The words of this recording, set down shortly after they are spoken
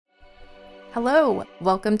Hello,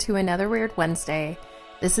 welcome to another Weird Wednesday.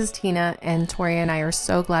 This is Tina, and Tori and I are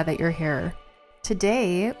so glad that you're here.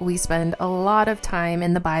 Today, we spend a lot of time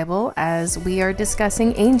in the Bible as we are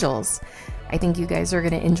discussing angels. I think you guys are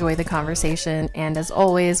going to enjoy the conversation, and as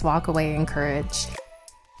always, walk away encouraged.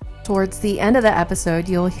 Towards the end of the episode,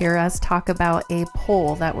 you'll hear us talk about a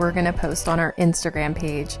poll that we're going to post on our Instagram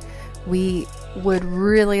page. We would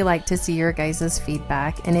really like to see your guys'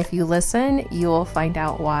 feedback, and if you listen, you'll find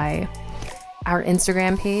out why. Our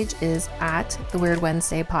Instagram page is at the Weird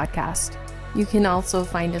Wednesday Podcast. You can also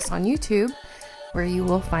find us on YouTube, where you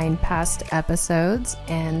will find past episodes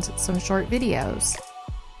and some short videos.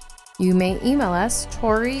 You may email us.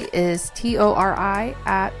 Tori is Tori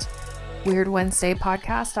at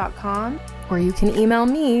weirdwednesdaypodcast.com, or you can email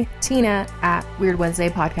me, Tina, at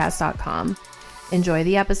weirdwednesdaypodcast.com. Enjoy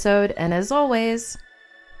the episode, and as always,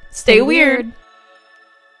 stay weird.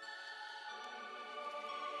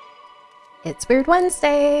 It's Weird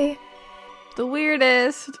Wednesday. The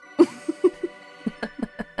weirdest.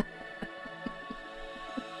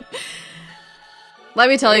 Let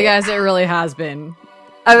me tell you guys, it really has been.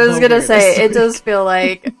 I was going to say, it does feel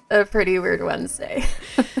like a pretty weird Wednesday.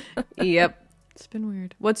 Yep. It's been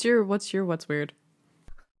weird. What's weird?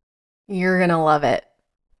 You're going to love it.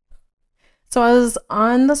 So I was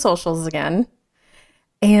on the socials again,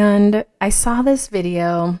 and I saw this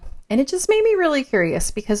video. And it just made me really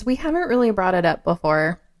curious because we haven't really brought it up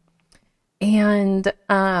before. And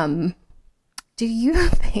do you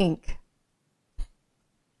think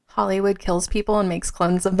Hollywood kills people and makes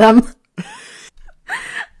clones of them?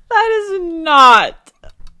 That is not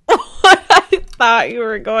what I thought you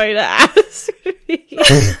were going to ask me.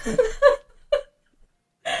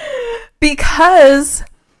 Because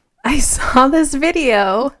I saw this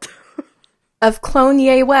video of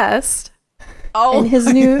Kanye West. In his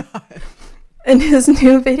new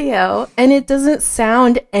video, and it doesn't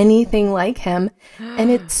sound anything like him, and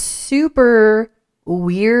it's super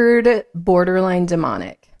weird, borderline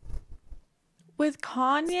demonic. With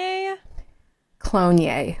Kanye?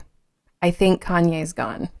 Kanye. I think Kanye's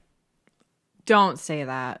gone. Don't say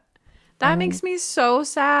that. That makes me so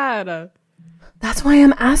sad. That's why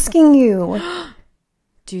I'm asking you.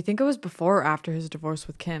 Do you think it was before or after his divorce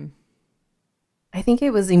with Kim? I think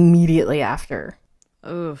it was immediately after.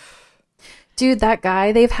 Oof. Dude, that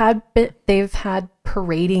guy they've had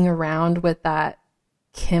parading around with that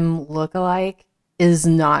Kim lookalike is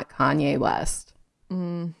not Kanye West.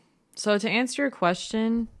 So to answer your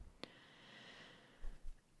question,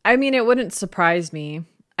 I mean, it wouldn't surprise me.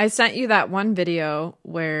 I sent you that one video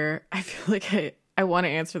where I feel like I want to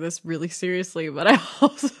answer this really seriously, but I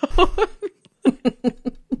also...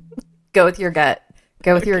 Go with your gut.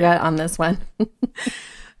 Go with your gut on this one.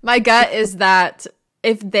 My gut is that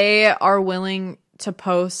if they are willing to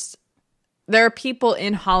post, there are people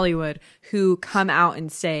in Hollywood who come out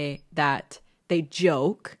and say that they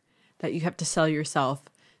joke that you have to sell yourself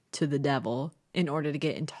to the devil in order to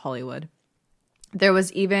get into Hollywood. There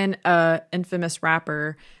was even a infamous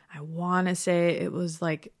rapper, I want to say it was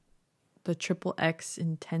like the Triple X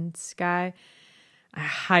Intense guy. I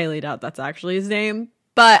highly doubt that's actually his name,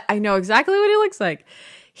 but I know exactly what he looks like.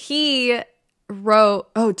 He wrote,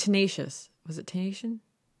 Tenacious. Was it Tenacious?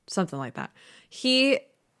 Something like that. He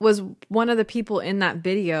was one of the people in that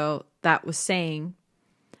video that was saying,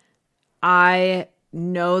 I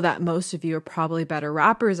know that most of you are probably better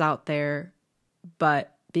rappers out there,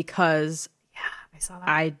 but because I saw that.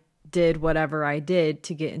 I did whatever I did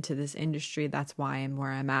to get into this industry, that's why I'm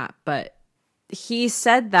where I'm at. But he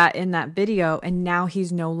said that in that video, and now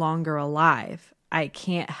he's no longer alive. I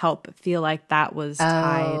can't help but feel like that was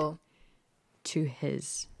tied to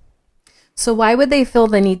his. So why would they feel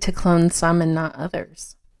the need to clone some and not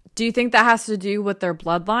others? Do you think that has to do with their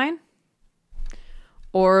bloodline?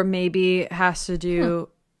 Or maybe it has to do...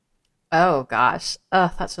 Oh, gosh.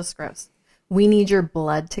 Ugh, that's just gross. We need your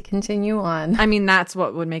blood to continue on. I mean, that's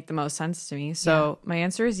what would make the most sense to me. So my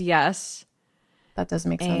answer is yes. That does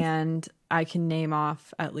make sense. And I can name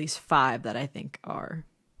off at least 5 that I think are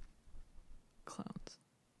clones.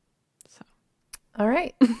 So, all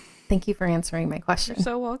right. Thank you for answering my question. You're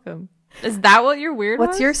so welcome. Is that what your weird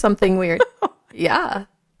What's was? your something weird? Yeah.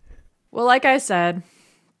 Well, like I said,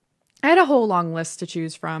 I had a whole long list to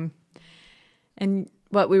choose from. And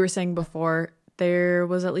what we were saying before, there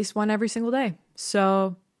was at least one every single day.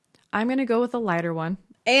 So I'm going to go with a lighter one.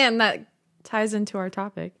 And that ties into our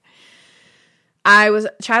topic. I was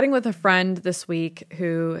chatting with a friend this week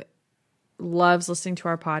who loves listening to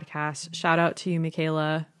our podcast. Shout out to you,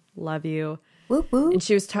 Michaela. Love you. Whoop, whoop. And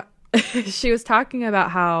she was talking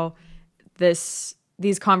about how these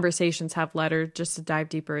conversations have led her just to dive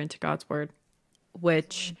deeper into God's word.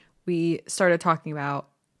 which we started talking about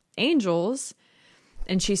angels.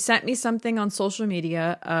 And she sent me something on social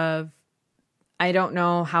media of, I don't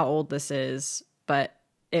know how old this is, but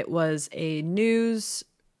it was a news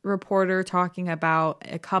reporter talking about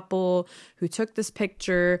a couple who took this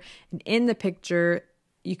picture. And in the picture,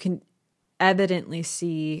 you can evidently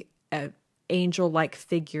see an angel-like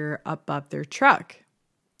figure above their truck.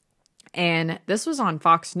 And this was on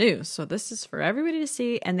Fox News. So this is for everybody to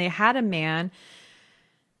see. And they had a man,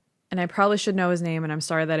 and I probably should know his name, and I'm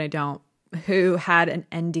sorry that I don't, who had an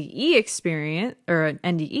NDE experience, or an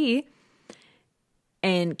NDE,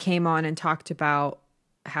 and came on and talked about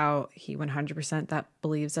how he 100% that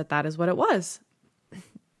believes that that is what it was.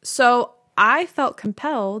 So I felt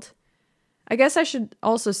compelled. I guess I should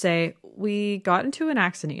also say we got into an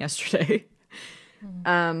accident yesterday.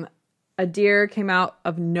 A deer came out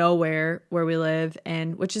of nowhere where we live,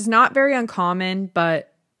 and which is not very uncommon,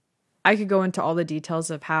 but I could go into all the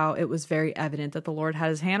details of how it was very evident that the Lord had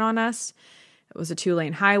his hand on us. It was a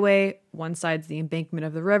 2-lane highway. One side's the embankment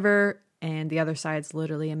of the river, and the other side's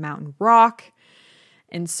literally a mountain rock.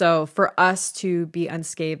 And so for us to be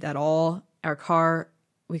unscathed at all, our car,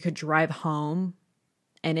 we could drive home,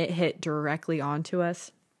 and it hit directly onto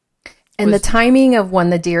us. And the timing of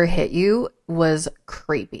when the deer hit you was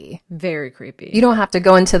creepy. Very creepy. You don't have to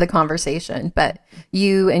go into the conversation, but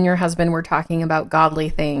you and your husband were talking about godly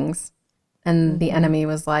things, and the enemy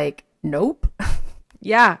was like, nope.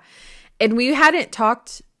 Yeah. And we hadn't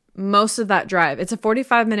talked most of that drive. It's a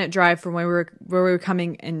 45-minute drive from where we were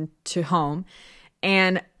coming into home.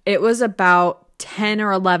 And it was about 10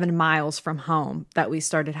 or 11 miles from home that we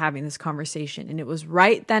started having this conversation. And it was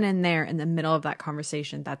right then and there in the middle of that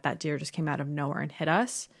conversation that deer just came out of nowhere and hit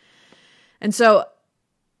us. And so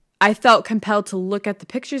I felt compelled to look at the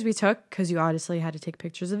pictures we took, because you obviously had to take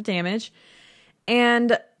pictures of damage.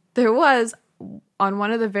 And there was, on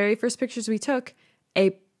one of the very first pictures we took,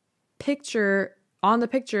 a picture, on the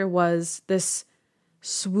picture was this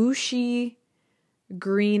swooshy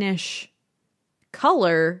greenish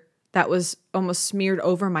color that was almost smeared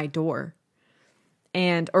over my door,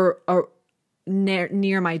 and or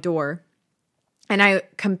near my door. And I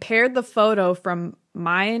compared the photo from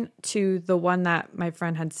mine to the one that my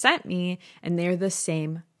friend had sent me, and they're the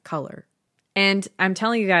same color. And I'm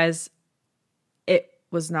telling you guys, it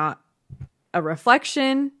was not a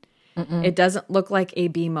reflection. It doesn't look like a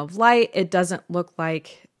beam of light. It doesn't look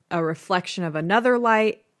like a reflection of another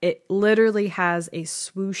light. It literally has a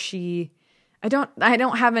swooshy, I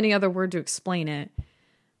don't have any other word to explain it,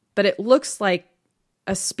 but it looks like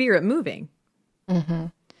a spirit moving.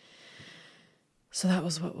 So that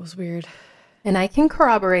was what was weird. And I can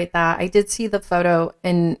corroborate that. I did see the photo,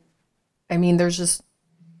 and I mean, there's just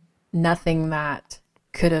nothing that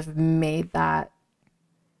could have made that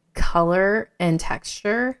color and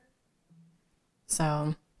texture.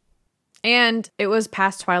 So, and it was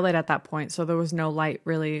past twilight at that point, so there was no light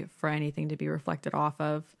really for anything to be reflected off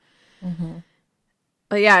of.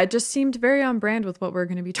 But yeah, it just seemed very on brand with what we're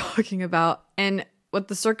going to be talking about. And with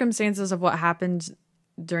the circumstances of what happened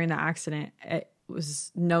during the accident, it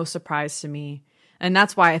was no surprise to me. And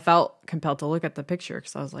that's why I felt compelled to look at the picture,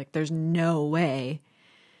 because I was like, there's no way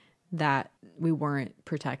that we weren't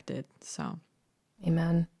protected. So,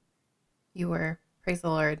 amen. You were. Praise the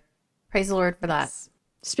Lord. Praise the Lord for that.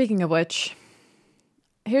 Speaking of which,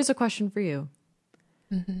 here's a question for you.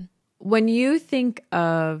 When you think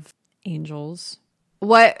of angels,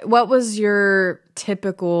 what was your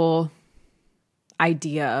typical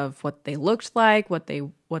idea of what they looked like, what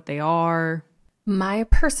they are? My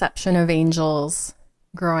perception of angels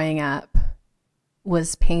growing up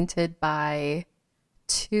was painted by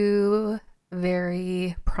two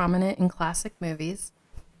very prominent and classic movies.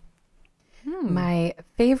 My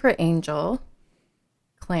favorite angel,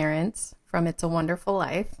 Clarence from It's a Wonderful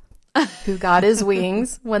Life, who got his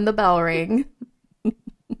wings when the bell rang.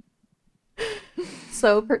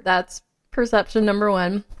 So that's perception number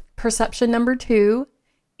one. Perception number two,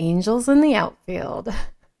 angels in the outfield.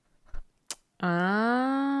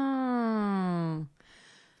 Oh.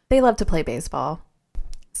 They love to play baseball.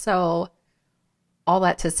 So all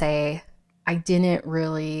that to say, I never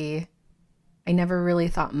really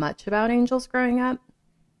thought much about angels growing up.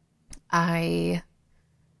 I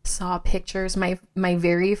saw pictures. My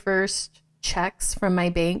very first checks from my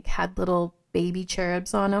bank had little baby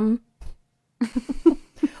cherubs on them.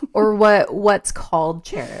 Or what's called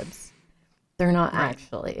cherubs. They're not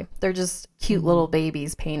actually. They're just cute little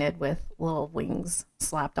babies painted with little wings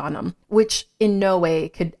slapped on them, which in no way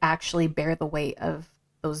could actually bear the weight of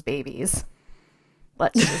those babies.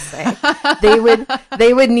 Let's just say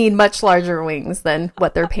they would need much larger wings than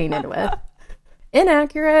what they're painted with.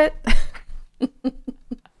 Inaccurate.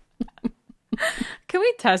 Can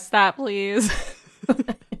we test that, please?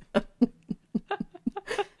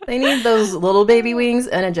 They need those little baby wings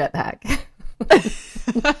and a jetpack.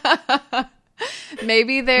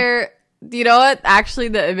 Maybe they're, you know what? Actually,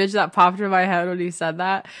 the image that popped in my head when you said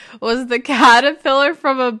that was the caterpillar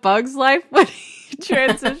from A Bug's Life when he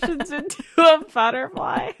transitions into a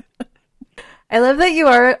butterfly. I love that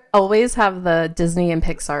you always have the Disney and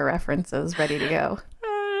Pixar references ready to go.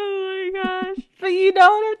 Oh my gosh. But you know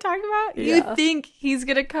what I'm talking about? Yeah. You think he's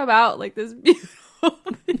going to come out like this beautiful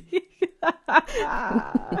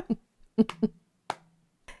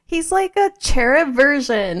He's like a cherub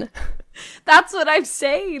version. That's what I'm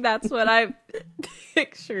saying. That's what I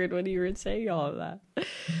pictured when you were saying all of that.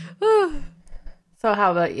 So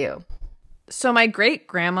how about you? So my great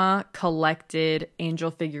grandma collected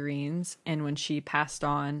angel figurines, and when she passed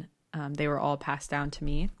on, they were all passed down to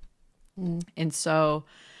me. And so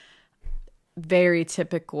very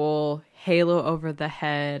typical halo over the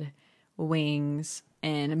head, wings,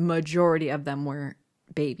 and majority of them were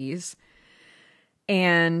babies.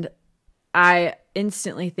 And I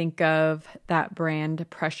instantly think of that brand,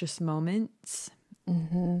 Precious Moments.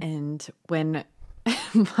 And when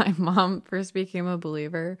my mom first became a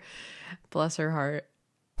believer, bless her heart,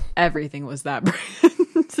 everything was that brand.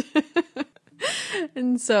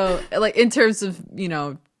 And so, like, in terms of, you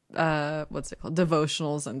know, what's it called,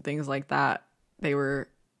 devotionals and things like that, they were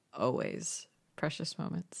always Precious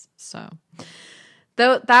Moments. So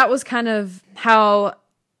that was kind of how,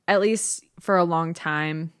 at least for a long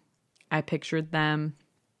time, I pictured them.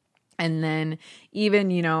 And then even,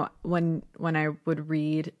 you know, when I would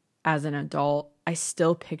read as an adult, I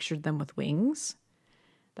still pictured them with wings.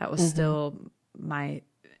 That was still my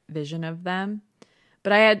vision of them.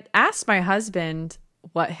 But I had asked my husband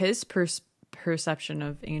what his perception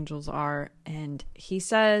of angels are, and he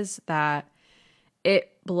says that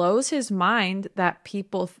it blows his mind that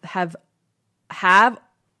people have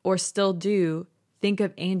or still do think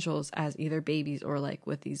of angels as either babies or like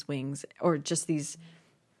with these wings or just these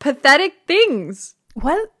pathetic things.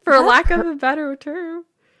 What, for lack of a better term.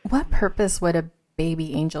 What purpose would a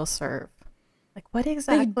baby angel serve? Like, what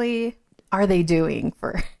exactly are they doing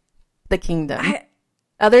for the kingdom?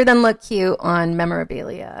 Other than look cute on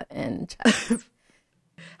memorabilia and chests.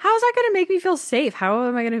 How is that going to make me feel safe? How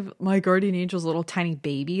am I going to, my guardian angel's little tiny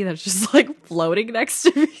baby that's just like floating next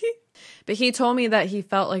to me? But he told me that he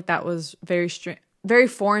felt like that was very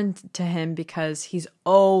foreign to him because he's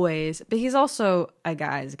also a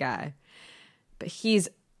guy's guy. But he's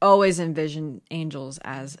always envisioned angels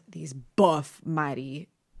as these buff, mighty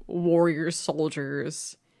warrior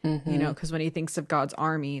soldiers, you know, because when he thinks of God's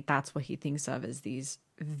army, that's what he thinks of as these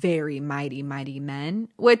very mighty, mighty men,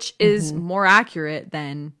 which is more accurate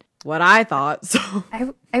than what I thought. So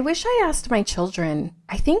I wish I asked my children.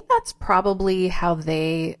 I think that's probably how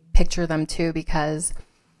they picture them too, because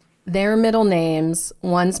their middle names,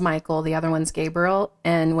 one's Michael, the other one's Gabriel.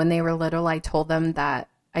 And when they were little, I told them that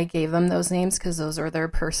I gave them those names because those are their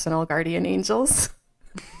personal guardian angels.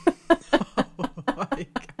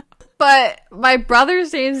 But my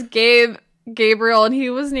brother's name's Gabriel, and he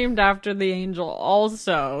was named after the angel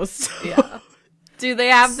also. So yeah. Do they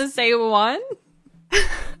have the same one?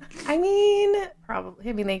 I mean, probably.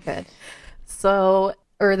 I mean, they could. So,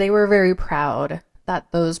 or they were very proud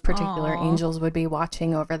that those particular angels would be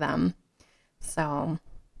watching over them. So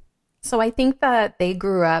I think that they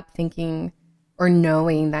grew up thinking or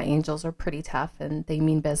knowing that angels are pretty tough and they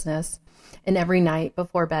mean business. And every night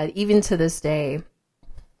before bed, even to this day,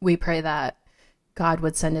 we pray that God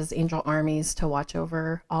would send his angel armies to watch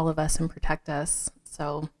over all of us and protect us.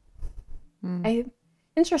 So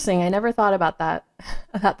interesting. I never thought about that,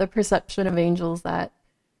 about the perception of angels that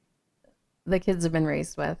the kids have been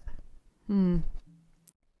raised with. I'm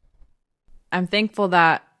thankful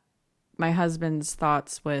that my husband's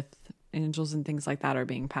thoughts with angels and things like that are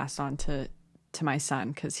being passed on to my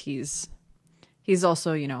son, because he's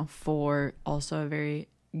also, you know, also a very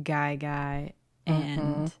guy,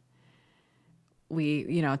 and we,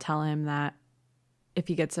 you know, tell him that if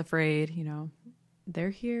he gets afraid, you know, they're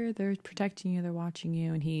here, they're protecting you, they're watching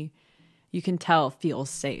you, and you can tell, feels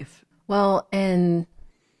safe. Well, and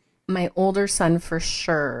my older son for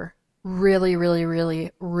sure really, really,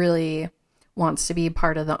 really, really wants to be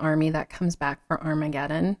part of the army that comes back for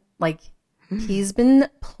Armageddon. Like, he's been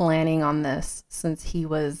planning on this since he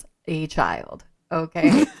was a child.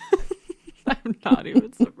 Okay. I'm not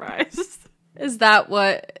even surprised. Is that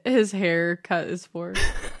what his haircut is for?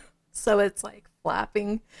 So it's like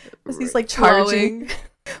flapping as he's like charging.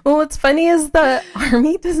 Well, what's funny is the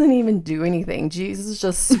army doesn't even do anything. Jesus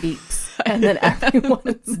just speaks. and then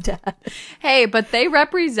everyone's dead. Hey, but they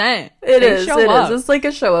represent. It They is. show up. It's like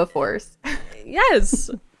a show of force. Yes.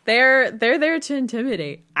 They're there to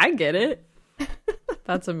intimidate. I get it.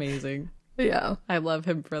 That's amazing. Yeah. I love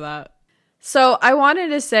him for that. So I wanted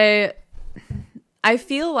to say, I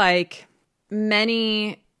feel like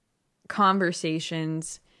many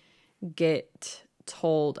conversations get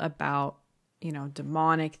told about,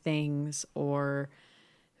 demonic things or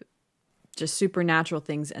just supernatural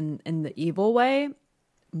things in the evil way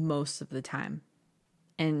most of the time.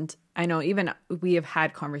 And I know even we have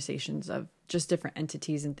had conversations of just different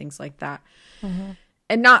entities and things like that. Mm-hmm.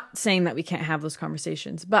 And not saying that we can't have those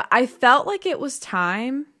conversations, but I felt like it was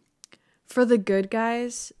time for the good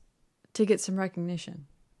guys to get some recognition,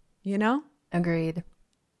 Agreed.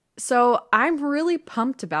 So I'm really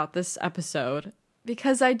pumped about this episode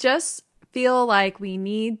because I just feel like we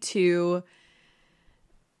need to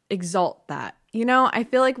exalt that. I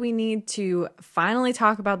feel like we need to finally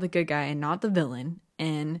talk about the good guy and not the villain.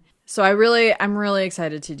 And so I'm really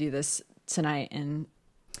excited to do this tonight. And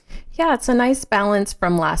yeah, it's a nice balance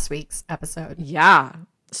from last week's episode. Yeah.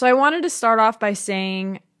 So I wanted to start off by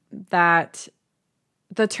saying that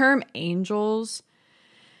the term angels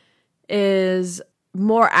is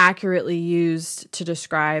more accurately used to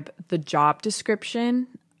describe the job description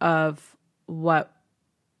of what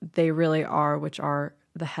they really are, which are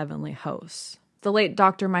the heavenly hosts. The late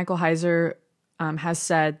Dr. Michael Heiser has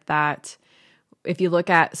said that if you look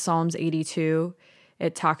at Psalms 82,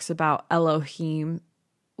 it talks about Elohim,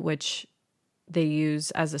 which they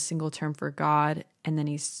use as a single term for God. And then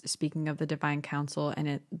he's speaking of the divine council,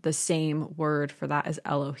 and the same word for that is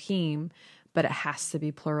Elohim, but it has to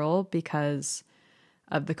be plural because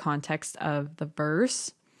of the context of the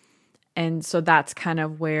verse. And so that's kind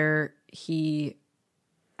of where he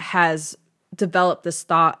has developed this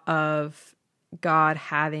thought of God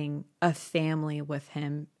having a family with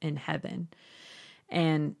him in heaven,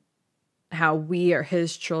 and how we are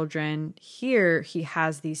his children. Here he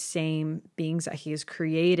has these same beings that he has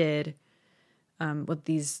created with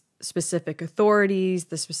these specific authorities,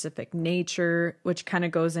 the specific nature, which kind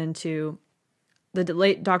of goes into the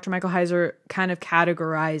late Dr. Michael Heiser kind of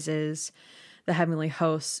categorizes the heavenly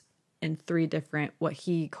hosts in 3 different, what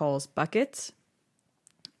he calls buckets.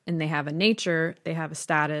 And they have a nature, they have a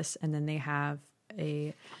status, and then they have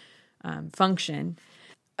a function.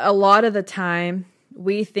 A lot of the time,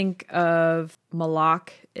 we think of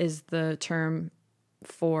Malak is the term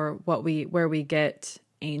for where we get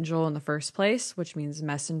angel in the first place, which means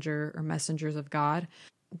messenger or messengers of God.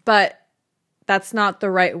 But that's not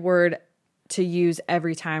the right word to use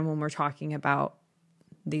every time when we're talking about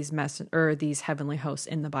these heavenly hosts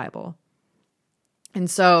in the Bible. And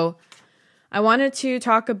so I wanted to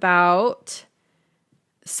talk about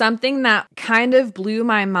something that kind of blew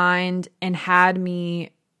my mind and had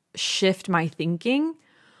me shift my thinking,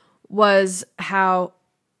 was how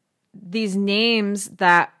these names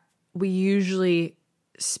that we usually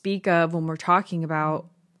speak of when we're talking about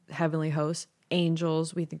heavenly hosts,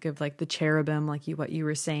 angels, we think of like the cherubim, like what you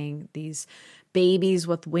were saying, these babies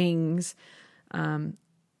with wings, the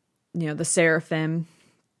seraphim.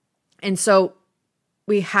 And so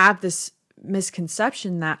we have this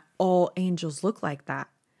misconception that all angels look like that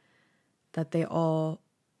they all,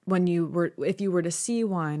 if you were to see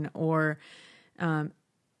one, or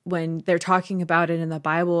when they're talking about it in the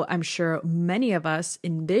Bible, I'm sure many of us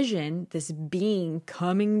envision this being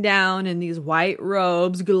coming down in these white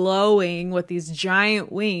robes, glowing with these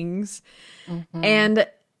giant wings. Mm-hmm. And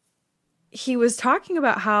he was talking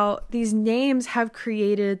about how these names have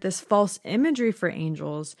created this false imagery for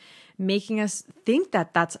angels, making us think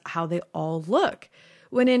that that's how they all look.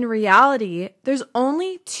 When in reality, there's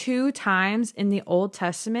only 2 times in the Old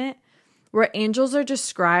Testament where angels are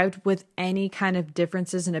described with any kind of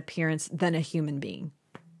differences in appearance than a human being.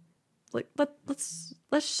 Like, let's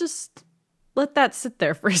just let that sit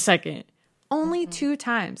there for a second. Only 2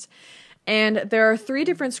 times. And there are 3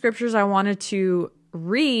 different scriptures I wanted to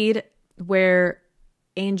read where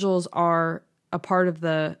angels are a part of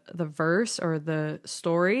the verse or the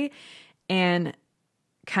story, and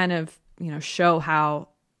kind of, show how,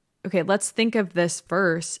 okay, let's think of this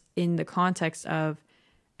verse in the context of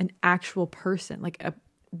an actual person, like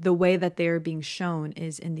the way that they are being shown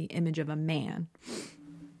is in the image of a man.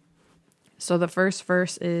 So the first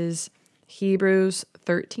verse is Hebrews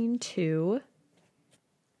 13:2,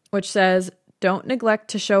 which says, "Don't neglect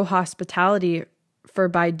to show hospitality, for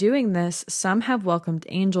by doing this, some have welcomed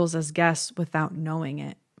angels as guests without knowing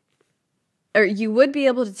it." Or you would be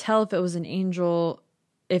able to tell if it was an angel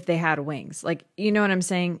if they had wings. Like, you know what I'm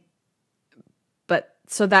saying? But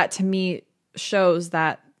so that to me shows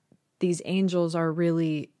that these angels are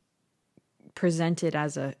really presented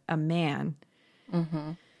as a man.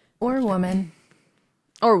 Mm-hmm. Or woman.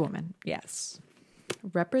 Or woman, yes.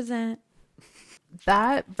 Represent.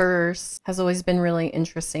 That verse has always been really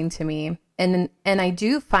interesting to me. And I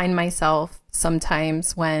do find myself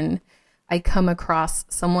sometimes when I come across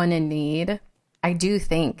someone in need, I do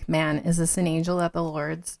think, man, is this an angel that the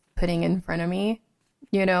Lord's putting in front of me?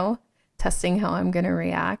 You know, testing how I'm going to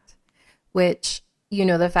react, which, you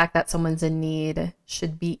know, the fact that someone's in need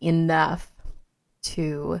should be enough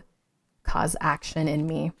to cause action in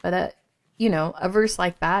me. But, you know, a verse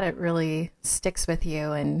like that, it really sticks with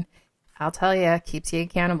you. And I'll tell you, keeps you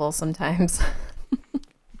accountable sometimes.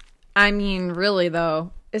 I mean, really,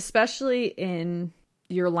 though, especially in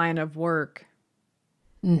your line of work,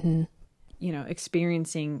 Mm-hmm. you know,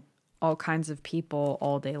 experiencing all kinds of people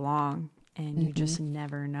all day long, and you just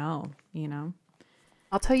never know, you know?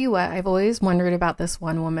 I'll tell you what, I've always wondered about this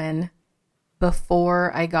one woman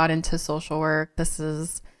before I got into social work. This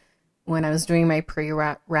is when I was doing my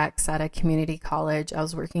pre-recs at a community college. I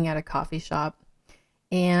was working at a coffee shop.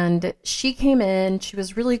 And she came in, she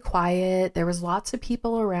was really quiet. There was lots of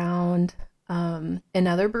people around.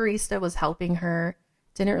 Another barista was helping her,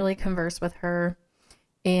 didn't really converse with her.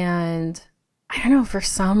 And I don't know, for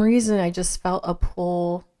some reason, I just felt a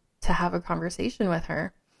pull to have a conversation with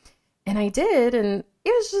her. And I did. And it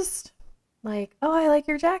was just like, oh, I like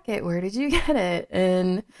your jacket. Where did you get it?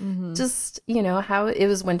 And just, you know, how it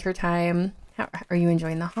was wintertime. How are you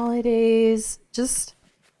enjoying the holidays? Just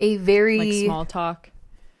a very Like small talk.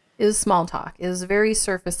 It was small talk. It was a very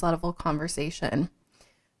surface level conversation.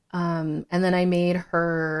 And then I made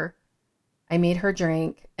her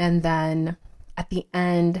drink. And then at the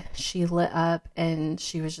end, she lit up and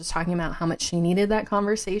she was just talking about how much she needed that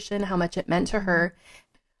conversation, how much it meant to her.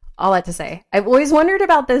 All that to say, I've always wondered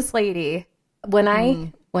about this lady. When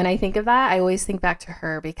I think of that, I always think back to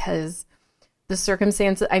her because the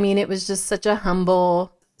circumstance, I mean, it was just such a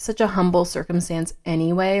humble circumstance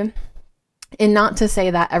anyway. And not to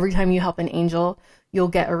say that every time you help an angel, you'll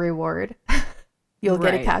get a reward. You'll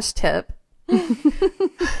get a cash tip.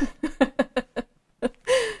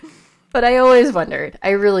 But I always wondered.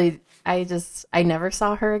 I never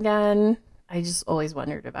saw her again. I just always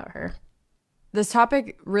wondered about her. This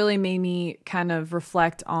topic really made me kind of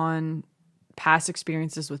reflect on past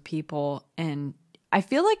experiences with people. And I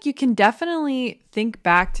feel like you can definitely think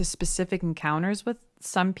back to specific encounters with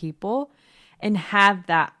some people and have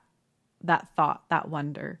that thought, that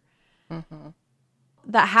wonder.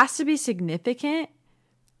 That has to be significant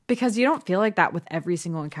because you don't feel like that with every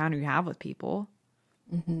single encounter you have with people.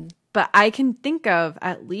 But I can think of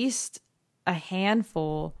at least a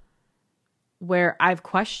handful where I've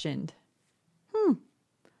questioned,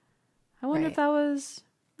 I wonder if that was,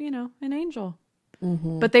 you know, an angel.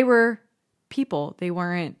 But they were people. They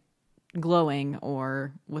weren't glowing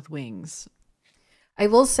or with wings. I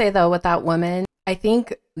will say, though, with that woman, I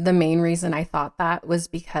think the main reason I thought that was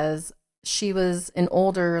because she was an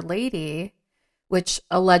older lady, which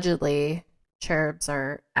allegedly cherubs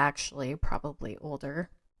are actually probably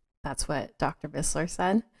older. That's what Dr. Bissler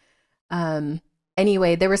said.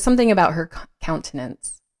 Anyway, there was something about her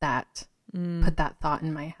countenance that put that thought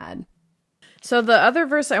in my head. So the other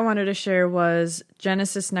verse I wanted to share was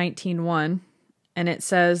Genesis 19:1, and it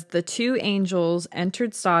says, "The two angels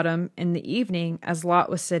entered Sodom in the evening as Lot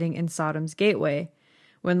was sitting in Sodom's gateway.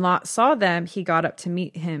 When Lot saw them, he got up to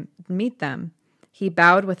meet them. He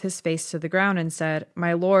bowed with his face to the ground and said,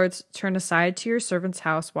 'My lords, turn aside to your servant's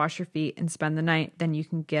house, wash your feet, and spend the night. Then you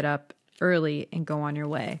can get up early and go on your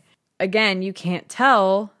way.'" Again, you can't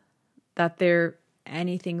tell that they're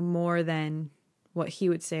anything more than what he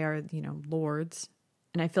would say are, you know, lords.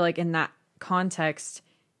 And I feel like in that context,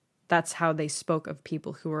 that's how they spoke of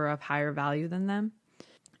people who were of higher value than them.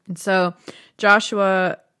 And so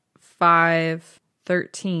Joshua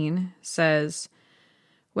 5:13 says,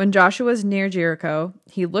 "When Joshua was near Jericho,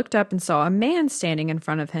 he looked up and saw a man standing in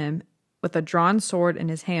front of him with a drawn sword in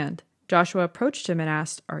his hand. Joshua approached him and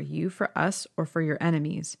asked, 'Are you for us or for your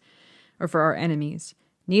enemies, or for our enemies?'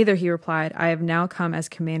 'Neither,' he replied. 'I have now come as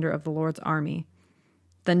commander of the Lord's army.'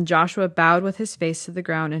 Then Joshua bowed with his face to the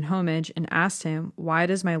ground in homage and asked him, 'What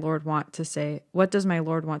does my Lord want to say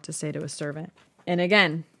to his servant?'" And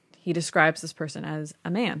again, he describes this person as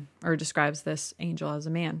a man, or describes this angel as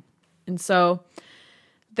a man. And so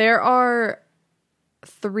there are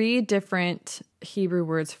 3 different Hebrew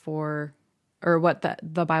words for, or what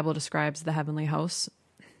the Bible describes the heavenly hosts.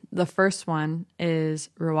 The first one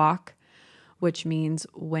is ruach, which means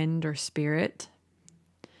wind or spirit.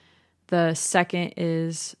 The second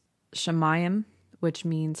is shemayim, which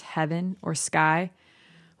means heaven or sky,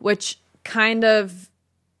 which kind of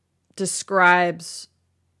describes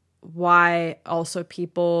why also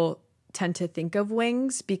people tend to think of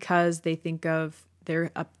wings, because they think of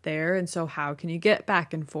they're up there. And so how can you get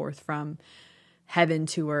back and forth from heaven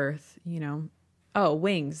to earth? Oh,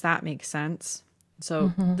 wings, that makes sense.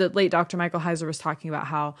 So the late Dr. Michael Heiser was talking about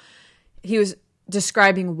how he was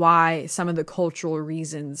describing why some of the cultural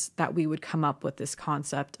reasons that we would come up with this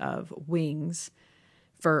concept of wings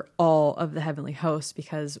for all of the heavenly hosts,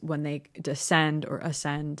 because when they descend or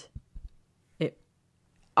ascend,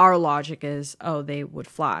 our logic is, oh, they would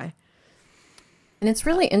fly. And it's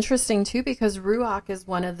really interesting too, because Ruach is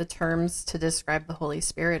one of the terms to describe the Holy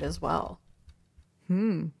Spirit as well.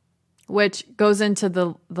 Which goes into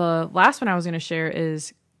the last one I was going to share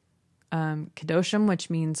is Kedoshim, which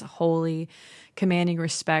means holy, commanding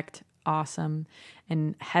respect, awesome,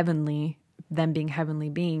 and heavenly, them being heavenly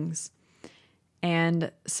beings.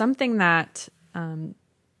 And something that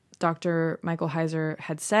Dr. Michael Heiser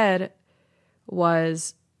had said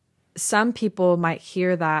was, some people might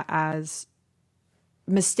hear that as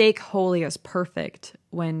mistake holy as perfect,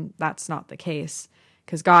 when that's not the case,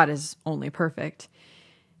 because God is only perfect.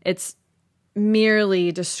 It's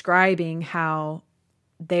merely describing how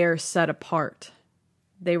they're set apart.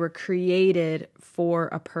 They were created for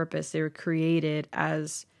a purpose. They were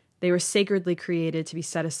sacredly created to be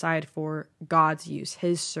set aside for God's use,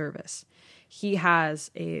 his service. He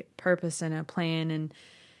has a purpose and a plan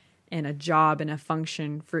and a job and a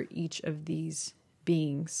function for each of these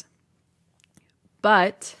beings.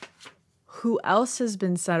 But who else has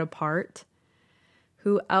been set apart?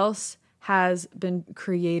 Who else has been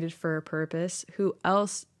created for a purpose? Who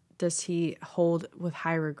else does he hold with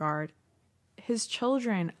high regard? His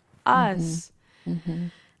children, us. Mm-hmm.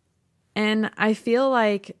 And I feel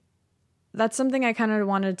like that's something I kind of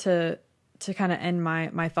wanted to kind of end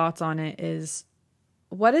my thoughts on it is,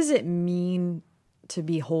 what does it mean to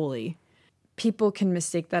be holy? People can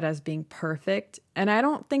mistake that as being perfect. And I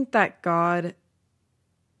don't think that God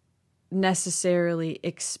necessarily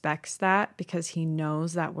expects that, because he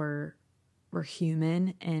knows that we're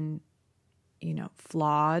human and,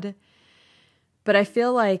 flawed. But I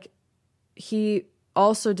feel like he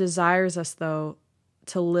also desires us, though,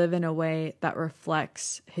 to live in a way that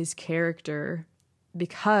reflects his character,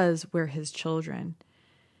 because we're his children.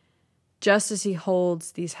 Just as he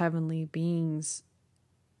holds these heavenly beings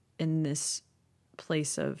in this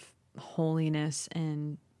place of holiness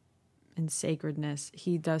and sacredness,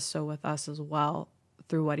 he does so with us as well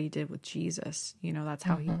through what he did with Jesus. That's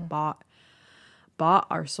how he bought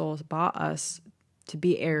our souls, bought us to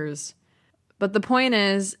be heirs. But the point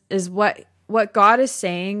is what God is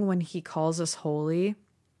saying when he calls us holy.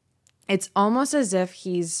 It's almost as if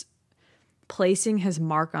he's placing his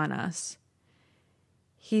mark on us.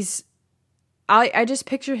 I just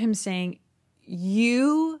picture him saying,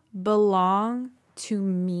 you belong to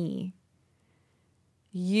me.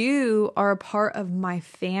 You are a part of my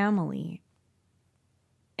family.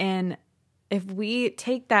 And if we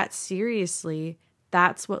take that seriously,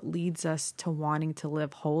 that's what leads us to wanting to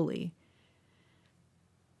live holy.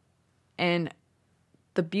 And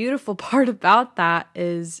the beautiful part about that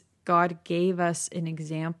is God gave us an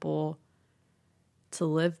example to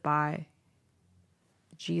live by.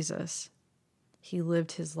 Jesus. He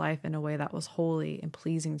lived his life in a way that was holy and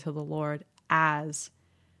pleasing to the Lord, as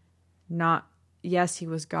not, yes, he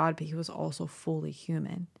was God, but he was also fully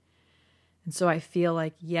human. And so I feel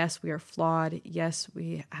like, yes, we are flawed. Yes,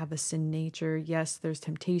 we have a sin nature. Yes, there's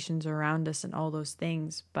temptations around us and all those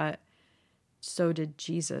things, but so did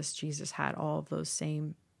Jesus. Jesus had all of those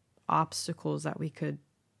same obstacles that we could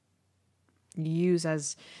use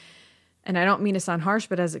as, and I don't mean to sound harsh,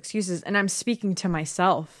 but as excuses. And I'm speaking to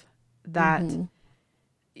myself that,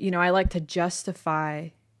 I like to justify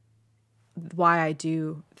why I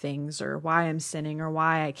do things, or why I'm sinning, or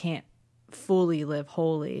why I can't fully live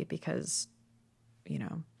holy, because,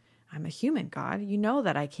 I'm a human, God. You know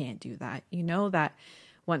that I can't do that. You know that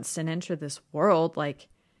once sin entered this world, like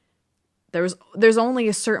there's only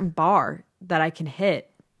a certain bar that I can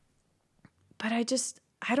hit. But I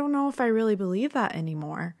don't know if I really believe that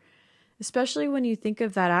anymore. Especially when you think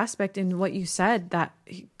of that aspect in what you said, that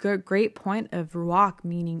great point of Ruach,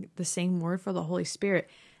 meaning the same word for the Holy Spirit.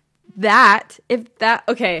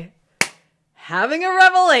 Okay, having a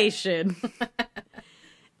revelation.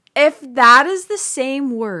 If that is the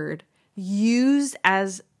same word used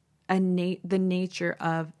as the nature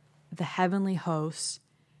of the heavenly hosts,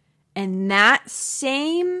 and that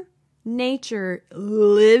same nature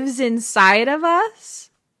lives inside of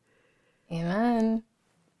us. Amen.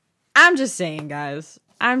 I'm just saying, guys.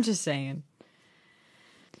 I'm just saying.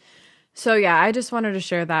 So yeah, I just wanted to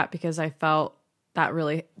share that because I felt that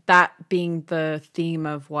being the theme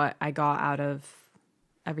of what I got out of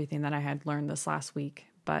everything that I had learned this last week.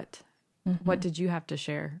 But what did you have to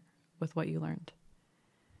share with what you learned?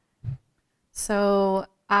 So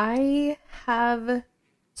I have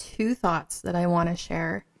two thoughts that I want to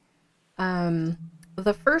share.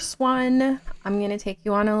 The first one, I'm going to take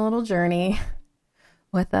you on a little journey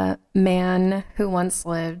with a man who once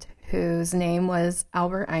lived, whose name was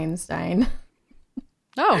Albert Einstein.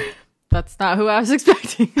 Oh, that's not who I was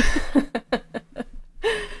expecting.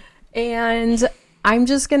 And I'm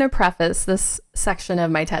just going to preface this section of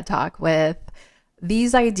my TED Talk with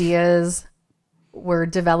these ideas were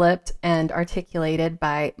developed and articulated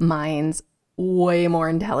by minds way more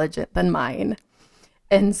intelligent than mine.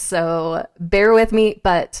 And so bear with me,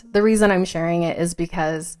 but the reason I'm sharing it is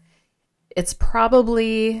because it's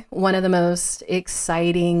probably one of the most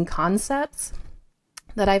exciting concepts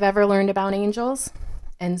that I've ever learned about angels.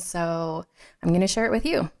 And so I'm going to share it with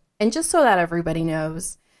you. And just so that everybody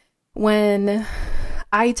knows, when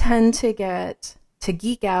I tend to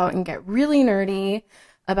geek out and get really nerdy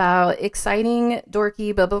about exciting,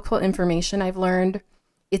 dorky biblical information I've learned,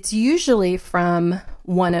 it's usually from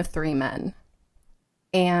one of three men.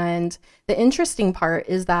 And the interesting part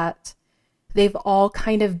is that they've all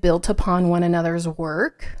kind of built upon one another's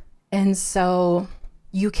work. And so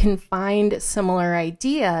you can find similar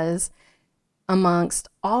ideas amongst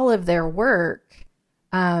all of their work,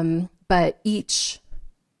 but each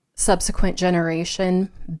subsequent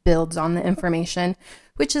generation builds on the information,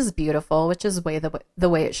 which is beautiful, which is the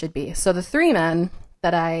way it should be. So the three men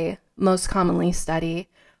that I most commonly study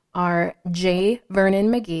are J.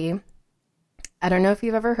 Vernon McGee. I don't know if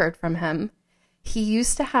you've ever heard from him. He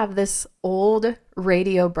used to have this old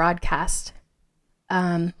radio broadcast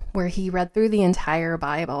where he read through the entire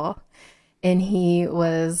Bible, and he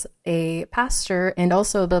was a pastor and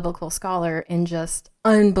also a biblical scholar and just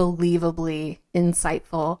unbelievably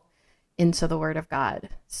insightful into the Word of God.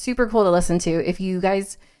 Super cool to listen to. If you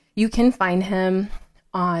guys, you can find him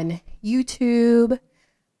on YouTube,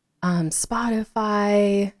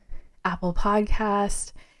 Spotify, Apple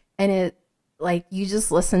Podcast, and it, like, you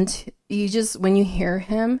just listen to, when you hear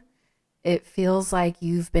him, it feels like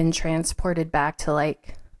you've been transported back to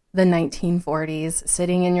like the 1940s,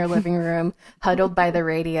 sitting in your living room, huddled by the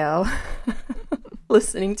radio,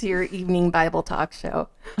 listening to your evening Bible talk show.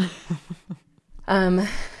 The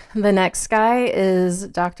next guy is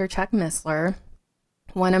Dr. Chuck Missler,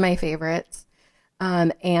 one of my favorites.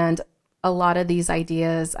 And a lot of these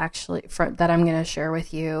ideas actually that I'm going to share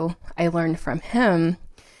with you, I learned from him.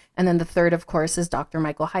 And then the third, of course, is Dr.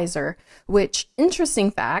 Michael Heiser, which,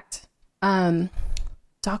 interesting fact,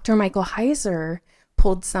 Dr. Michael Heiser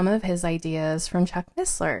pulled some of his ideas from Chuck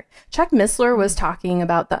Missler. Chuck Missler was talking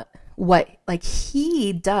about what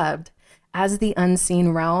he dubbed as the unseen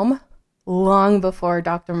realm long before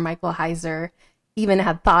Dr. Michael Heiser even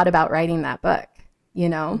had thought about writing that book, you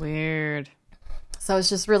know? Weird. So it's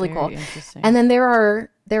just really cool. Interesting. And then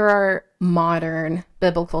there are modern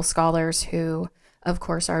biblical scholars who, of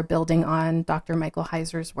course, are building on Dr. Michael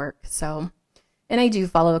Heiser's work. So, and I do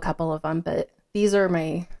follow a couple of them, but these are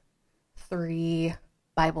my three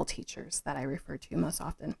Bible teachers that I refer to most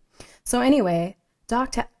often. So anyway,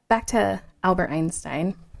 back to Albert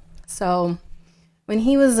Einstein. So when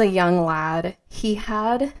he was a young lad, he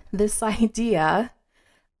had this idea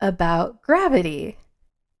about gravity,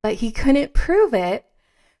 but he couldn't prove it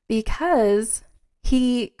because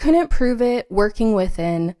he couldn't prove it working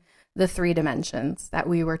within the three dimensions that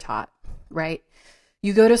we were taught, right?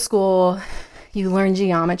 You go to school, you learn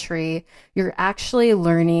geometry, you're actually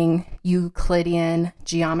learning Euclidean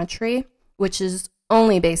geometry, which is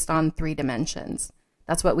only based on three dimensions.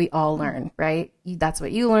 That's what we all learn, right? That's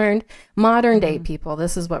what you learned. Modern day people,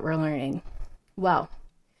 this is what we're learning. Well,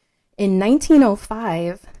 in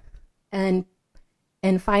 1905 and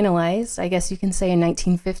finalized, I guess you can say in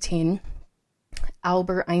 1915,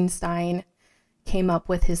 Albert Einstein came up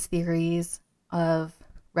with his theories of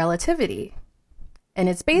relativity. And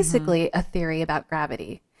it's basically a theory about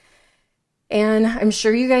gravity. And I'm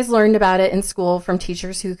sure you guys learned about it in school from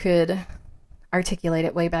teachers who could articulate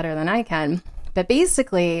it way better than I can. But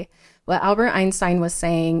basically, what Albert Einstein was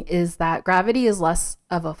saying is that gravity is less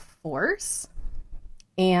of a force.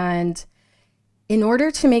 And in order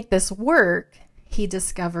to make this work, he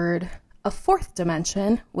discovered a fourth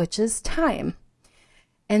dimension, which is time.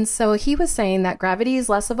 And so he was saying that gravity is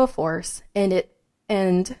less of a force, and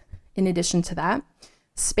in addition to that,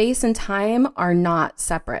 space and time are not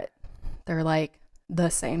separate. They're like the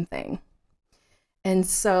same thing. And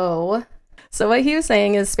so what he was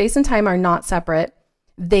saying is space and time are not separate.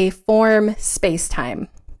 they form space-time,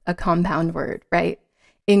 a compound word, right?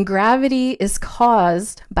 And gravity is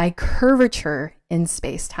caused by curvature in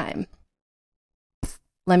space-time.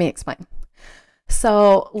 Let me explain.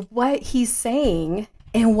 So what he's saying,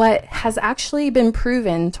 and what has actually been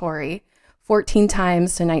proven, Tori, 14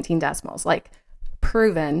 times to 19 decimals, like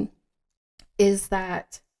proven, is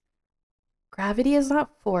that gravity is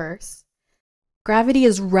not force. Gravity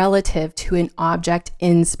is relative to an object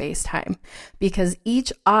in space-time because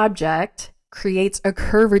each object creates a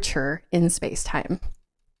curvature in space-time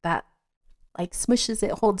that like smushes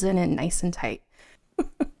it, holds it in nice and tight.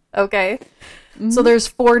 Okay. Mm-hmm. So there's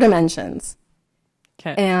 4 dimensions.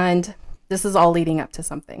 Okay. And this is all leading up to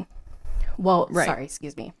something. Well, sorry,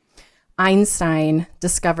 excuse me. Einstein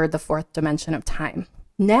discovered the 4th dimension of time.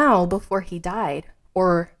 Now, before he died,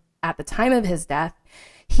 or at the time of his death,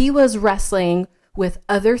 he was wrestling with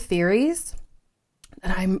other theories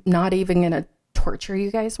that I'm not even going to torture you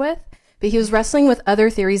guys with, but he was wrestling with other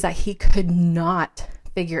theories that he could not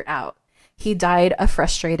figure out. He died a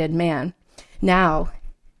frustrated man. Now,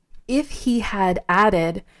 if he had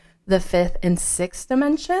added the 5th and 6th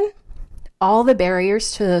dimension, all the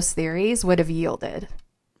barriers to those theories would have yielded.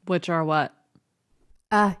 Which are what?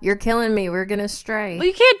 You're killing me. We're going to stray. Well,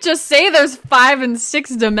 you can't just say there's 5 and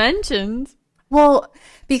 6 dimensions. Well,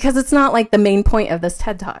 because it's not like the main point of this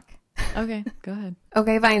TED Talk. Okay, go ahead.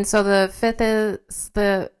 Okay, fine. So the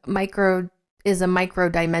 5th is a micro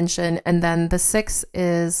dimension, and then the 6th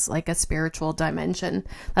is like a spiritual dimension.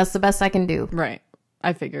 That's the best I can do. Right.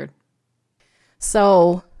 I figured.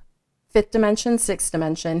 So 5th dimension, 6th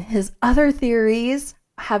dimension. His other theories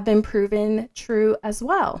have been proven true as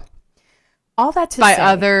well. All that to say,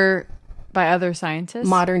 by other scientists?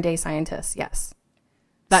 Modern day scientists, yes.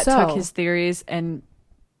 That took his theories and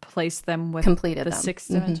placed them with completed the them. 6th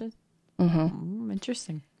dimension? Mm-hmm.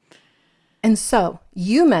 Interesting. And so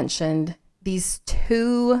you mentioned these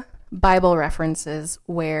 2 Bible references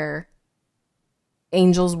where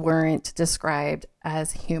angels weren't described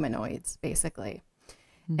as humanoids, basically.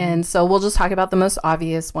 Mm-hmm. And so we'll just talk about the most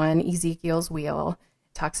obvious one, Ezekiel's wheel.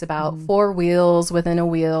 It talks about 4 wheels within a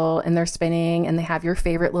wheel, and they're spinning, and they have your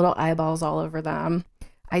favorite little eyeballs all over them.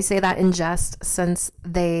 I say that in jest since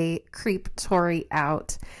they creep Tori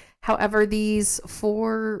out. However, these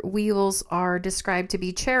 4 wheels are described to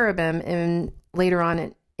be cherubim later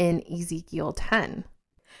on in Ezekiel 10.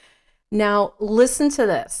 Now, listen to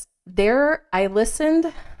this. I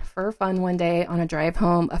listened for fun one day on a drive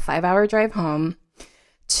home, a 5-hour drive home,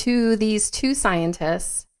 to these 2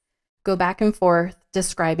 scientists go back and forth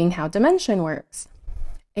describing how dimension works.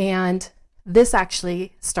 And this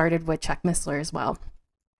actually started with Chuck Missler as well.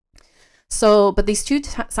 So, but these 2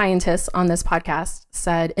 scientists on this podcast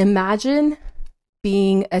said, imagine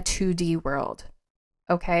being a 2D world.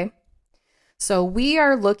 Okay. So we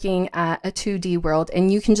are looking at a 2D world,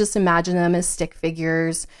 and you can just imagine them as stick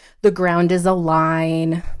figures. The ground is a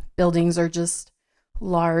line. Buildings are just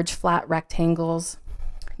large, flat rectangles.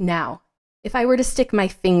 Now, if I were to stick my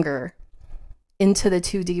finger into the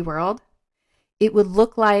 2D world, it would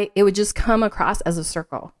look like it would just come across as a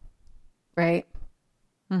circle, right?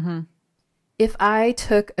 Mm-hmm. If I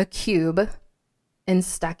took a cube and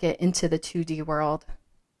stuck it into the 2D world,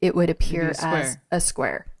 it would appear as a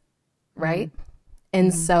square, right? Mm-hmm.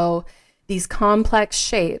 And so these complex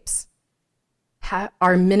shapes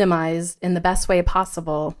are minimized in the best way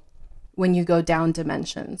possible when you go down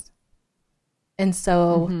dimensions. And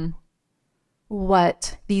so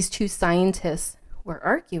what these 2 scientists were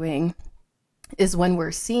arguing is when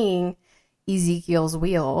we're seeing Ezekiel's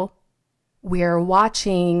wheel, we're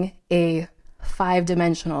watching a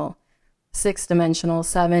 5-dimensional, 6-dimensional,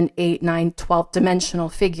 7, 8, 9, 12-dimensional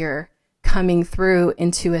figure coming through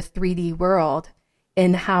into a 3D world,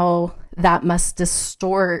 and how that must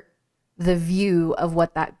distort the view of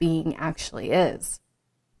what that being actually is.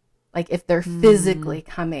 Like if they're physically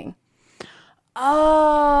coming.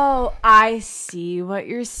 Oh, I see what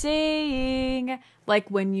you're saying. Like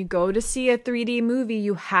when you go to see a 3D movie,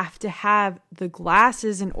 you have to have the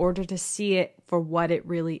glasses in order to see it for what it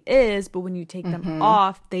really is. But when you take them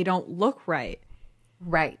off, they don't look right.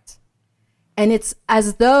 Right. And it's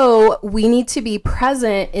as though we need to be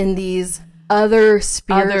present in these other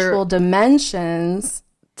spiritual dimensions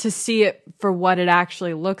to see it for what it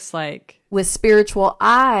actually looks like. With spiritual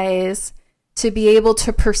eyes to be able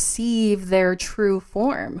to perceive their true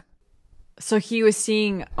form. So he was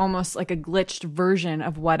seeing almost like a glitched version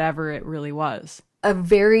of whatever it really was. A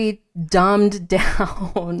very dumbed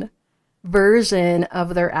down version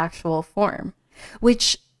of their actual form,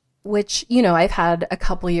 which, you know, I've had a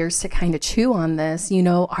couple years to kind of chew on this, you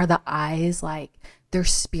know, are the eyes like their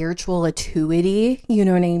spiritual acuity, you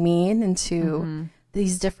know what I mean, into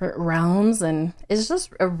these different realms. And it's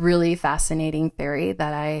just a really fascinating theory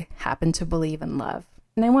that I happen to believe and love.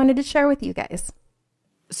 And I wanted to share with you guys.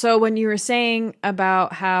 So when you were saying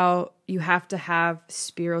about how you have to have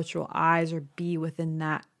spiritual eyes or be within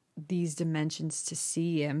these dimensions to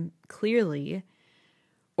see him clearly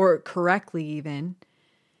or correctly even,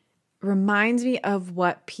 reminds me of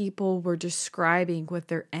what people were describing with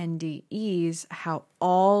their NDEs, how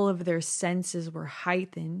all of their senses were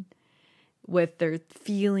heightened with their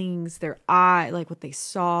feelings, their eye, like what they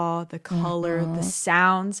saw, the color, the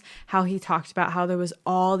sounds, how he talked about how there was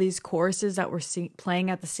all these choruses that were playing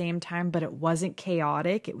at the same time, but it wasn't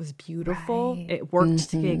chaotic. It was beautiful. Right. It worked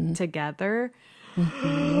together.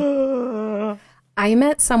 I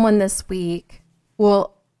met someone this week.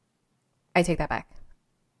 Well, I take that back.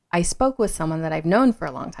 I spoke with someone that I've known for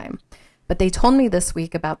a long time, but they told me this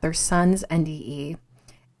week about their son's NDE,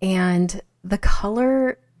 and the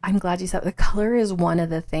color, I'm glad you said the color is one of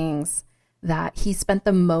the things that he spent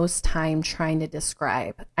the most time trying to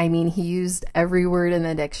describe. I mean, he used every word in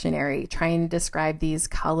the dictionary trying to describe these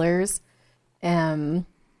colors in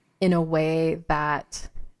a way that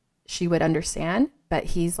she would understand, but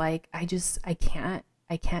he's like, I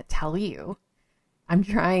can't tell you. I'm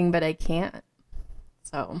trying, but I can't.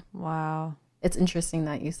 So, wow. It's interesting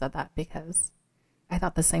that you said that, because I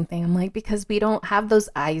thought the same thing. I'm like, because we don't have those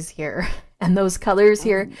eyes here and those colors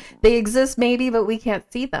here. They exist maybe, but we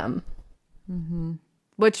can't see them. Mm-hmm.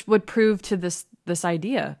 Which would prove to this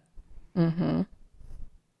idea. Mm-hmm.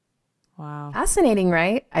 Wow. Fascinating,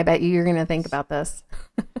 right? I bet you're going to think about this.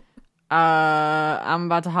 I'm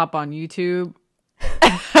about to hop on YouTube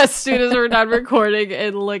as soon as we're done recording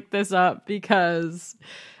and look this up, because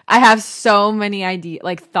I have so many ideas,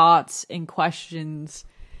 like thoughts and questions.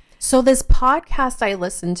 So this podcast I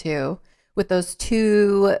listened to with those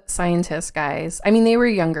two scientist guys, I mean, they were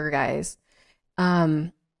younger guys.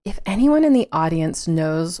 If anyone in the audience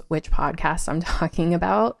knows which podcast I'm talking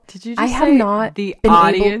about, did you just say not the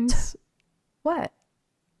audience? What?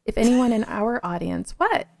 If anyone in our audience,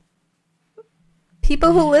 what?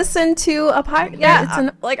 People who listen to a podcast.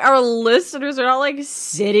 Yeah, like our listeners are not like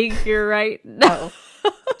sitting here right now.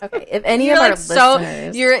 Okay, if any of our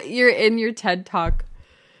listeners, you're in your TED Talk.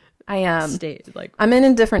 I am. State, like I'm in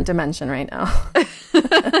a different dimension right now.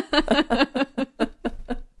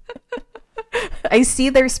 I see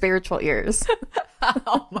their spiritual ears.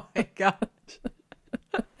 Oh my gosh.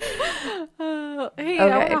 Hey, okay.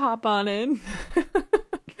 I want to hop on in.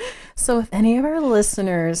 So if any of our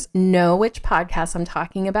listeners know which podcast I'm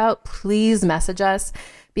talking about, please message us,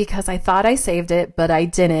 because I thought I saved it, but I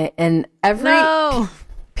didn't. And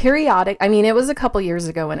periodic, I mean, it was a couple years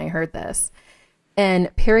ago when I heard this.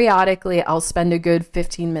 And periodically, I'll spend a good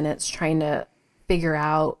 15 minutes trying to figure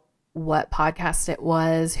out what podcast it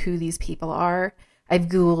was, who these people are. I've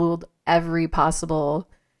Googled every possible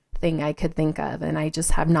thing I could think of, and I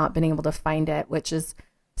just have not been able to find it, which is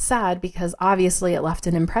sad, because obviously it left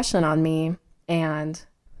an impression on me, and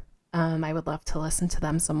I would love to listen to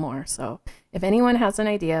them some more. So if anyone has an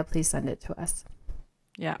idea, please send it to us.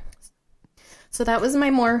 Yeah. So that was my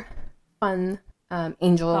more fun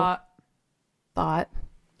angel thought.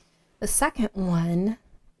 The second one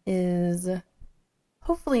is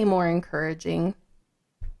hopefully more encouraging.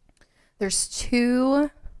 There's two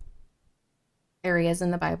areas in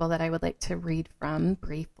the Bible that I would like to read from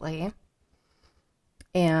briefly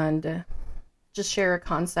and just share a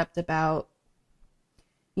concept about,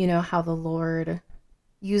 you know, how the Lord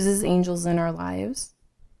uses angels in our lives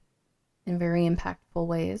in very impactful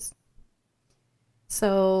ways.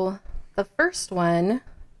 So the first one,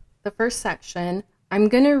 the first section, I'm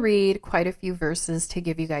going to read quite a few verses to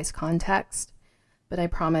give you guys context, but I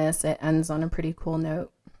promise it ends on a pretty cool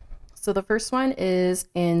note. So the first one is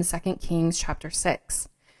in 2 Kings chapter 6,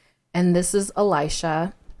 and this is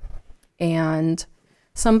Elisha, and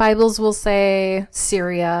some Bibles will say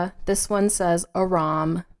Syria. This one says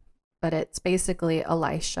Aram, but it's basically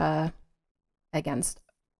Elisha against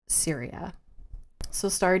Syria. So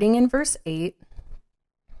starting in verse 8,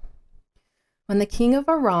 when the king of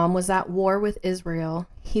Aram was at war with Israel,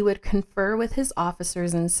 he would confer with his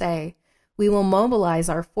officers and say, "We will mobilize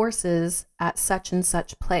our forces at such and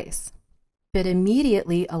such place." But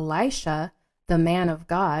immediately Elisha, the man of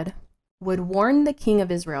God, would warn the king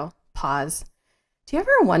of Israel. Pause. Do you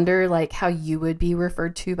ever wonder like how you would be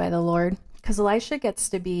referred to by the Lord? Because Elisha gets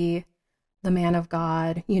to be the man of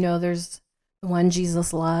God. You know, there's the one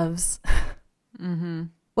Jesus loves. Mm-hmm.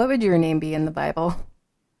 What would your name be in the Bible?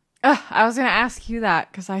 I was going to ask you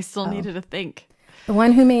that because I still needed to think. The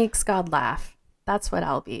one who makes God laugh. That's what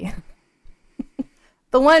I'll be.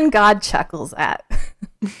 The one God chuckles at.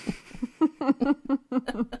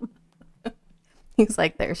 He's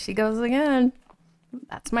like, there she goes again.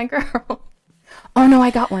 That's my girl. Oh no,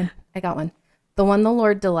 I got one. The one the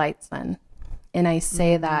Lord delights in. And I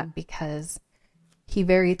say that because he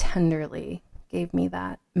very tenderly gave me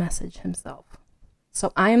that message himself.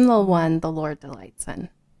 So I'm the one the Lord delights in.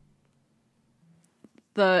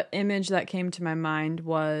 The image that came to my mind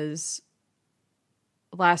was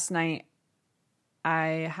last night.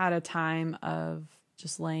 I had a time of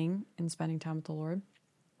just laying and spending time with the Lord.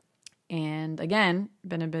 And again,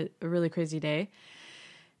 been a really crazy day.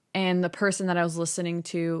 And the person that I was listening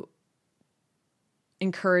to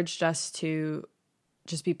encouraged us to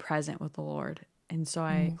just be present with the Lord. And so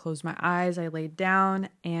I closed my eyes, I laid down,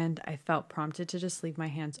 and I felt prompted to just leave my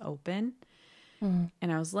hands open. And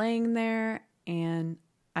I was laying there, and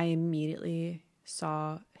I immediately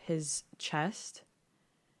saw his chest,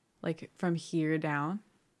 like from here down.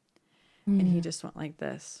 And he just went like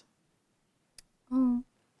this. Oh.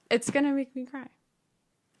 It's going to make me cry.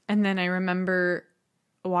 And then I remember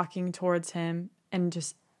walking towards him and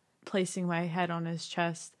just placing my head on his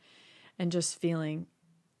chest and just feeling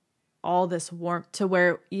all this warmth, to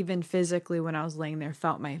where even physically when I was laying there,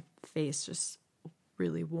 felt my face just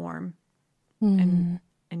really warm and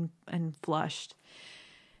flushed.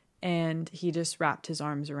 And he just wrapped his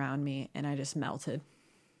arms around me and I just melted.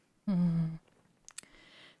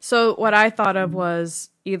 So what I thought of was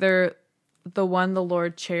either the one the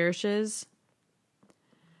Lord cherishes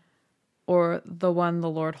or the one the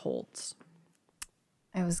Lord holds.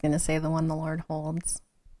 I was going to say the one the Lord holds.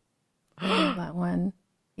 I love that one.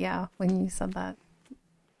 Yeah, when you said that.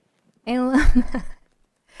 I love that.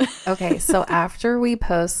 Okay, so after we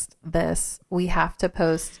post this, we have to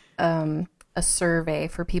post a survey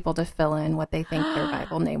for people to fill in what they think their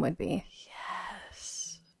Bible name would be.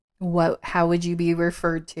 Yes. How would you be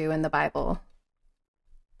referred to in the Bible?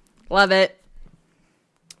 Love it.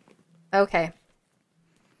 Okay.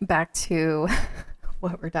 Back to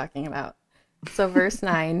what we're talking about. So verse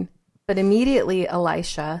 9, but immediately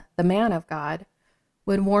Elisha, the man of God,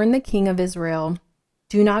 would warn the king of Israel,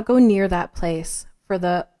 do not go near that place, for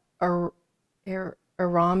the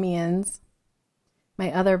Arameans,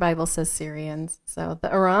 my other Bible says Syrians, so the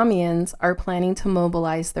Arameans are planning to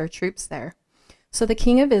mobilize their troops there. So the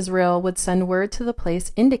king of Israel would send word to the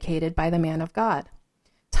place indicated by the man of God.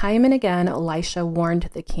 Time and again, Elisha warned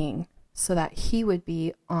the king so that he would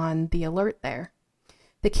be on the alert there.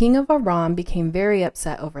 The king of Aram became very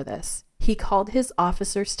upset over this. He called his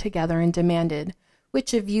officers together and demanded,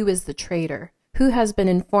 which of you is the traitor? Who has been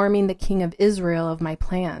informing the king of Israel of my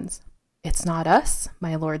plans? It's not us,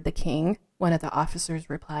 my lord the king, one of the officers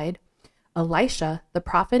replied. Elisha, the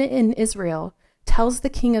prophet in Israel, tells the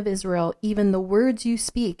king of Israel even the words you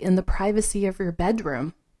speak in the privacy of your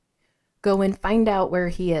bedroom. Go and find out where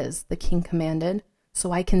he is, the king commanded,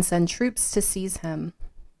 so I can send troops to seize him.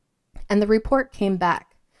 And the report came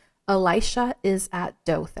back. Elisha is at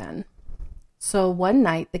Dothan. So one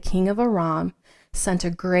night the king of Aram sent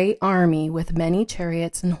a great army with many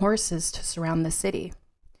chariots and horses to surround the city.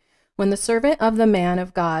 When the servant of the man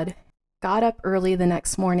of God got up early the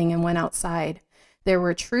next morning and went outside, there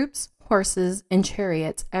were troops, horses, and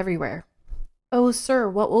chariots everywhere. Oh, sir,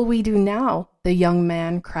 what will we do now? The young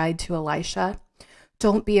man cried to Elisha.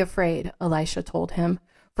 Don't be afraid, Elisha told him,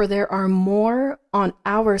 for there are more on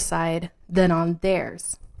our side than on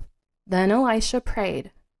theirs. Then Elisha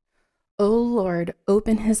prayed, O Lord,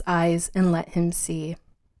 open his eyes and let him see.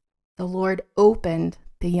 The Lord opened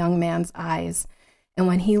the young man's eyes, and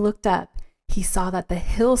when he looked up, he saw that the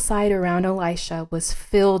hillside around Elisha was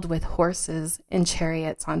filled with horses and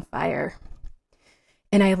chariots on fire.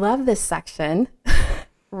 And I love this section,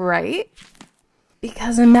 right?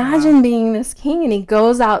 Because imagine being this king and he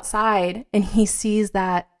goes outside and he sees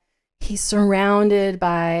that he's surrounded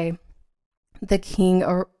by the king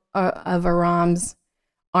of Aram's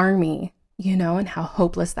army, and how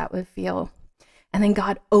hopeless that would feel. And then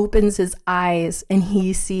God opens his eyes and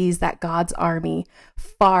he sees that God's army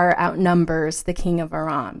far outnumbers the king of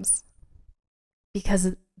Aram's.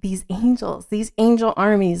 Because these angel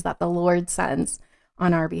armies that the Lord sends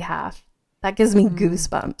on our behalf. That gives me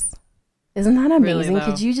goosebumps. Isn't that amazing? Really,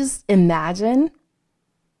 could you just imagine?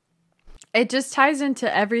 It just ties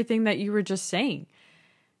into everything that you were just saying.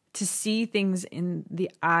 To see things in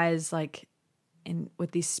the eyes, like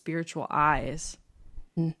with these spiritual eyes.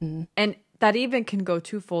 Mm-hmm. And that even can go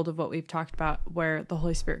twofold of what we've talked about, where the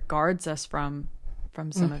Holy Spirit guards us from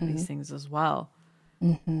some of these things as well.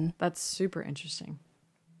 Mm-hmm. That's super interesting.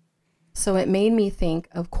 So it made me think,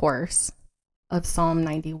 of course, of Psalm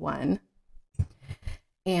 91.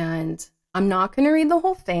 And I'm not going to read the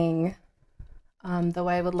whole thing, though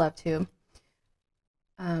I would love to.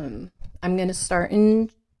 I'm going to start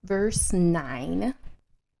in verse 9.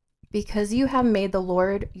 Because you have made the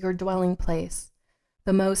Lord your dwelling place,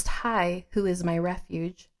 the Most High, who is my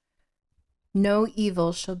refuge, no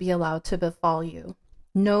evil shall be allowed to befall you,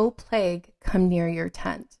 no plague come near your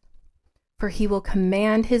tent. For he will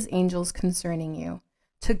command his angels concerning you,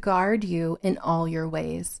 to guard you in all your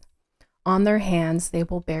ways. On their hands they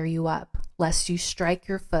will bear you up, lest you strike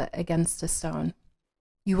your foot against a stone.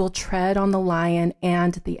 You will tread on the lion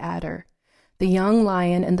and the adder. The young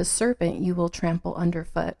lion and the serpent you will trample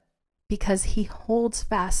underfoot. Because he holds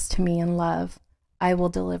fast to me in love, I will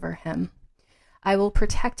deliver him. I will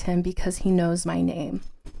protect him because he knows my name.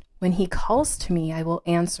 When he calls to me, I will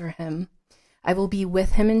answer him. I will be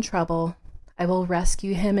with him in trouble. I will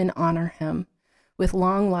rescue him and honor him. With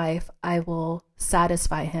long life, I will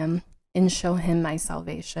satisfy him and show him my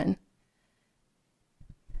salvation.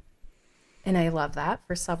 And I love that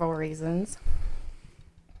for several reasons.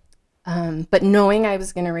 But knowing I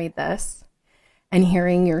was going to read this, and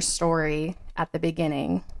hearing your story at the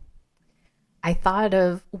beginning, I thought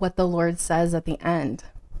of what the Lord says at the end.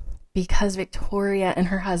 Because Victoria and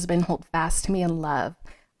her husband hold fast to me in love,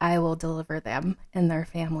 I will deliver them and their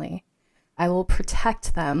family. I will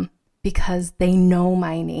protect them because they know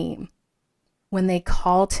my name. When they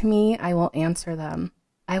call to me, I will answer them.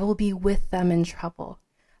 I will be with them in trouble.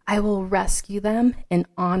 I will rescue them and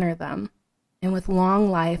honor them. And with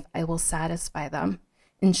long life, I will satisfy them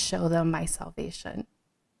and show them my salvation.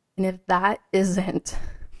 And if that isn't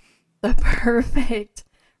the perfect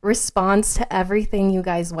response to everything you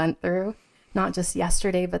guys went through, not just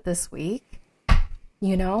yesterday, but this week,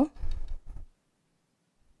 you know,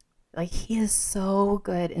 like he is so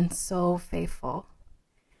good and so faithful.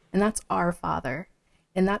 And that's our Father.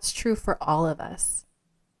 And that's true for all of us.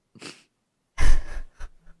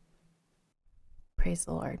 Praise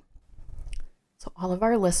the Lord. So all of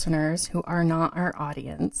our listeners who are not our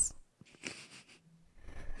audience,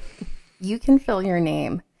 you can fill your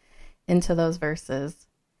name into those verses.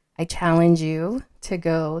 I challenge you to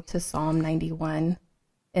go to Psalm 91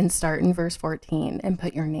 and start in verse 14 and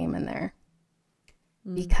put your name in there.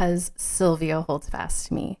 Because Sylvia holds fast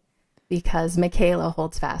to me. Because Michaela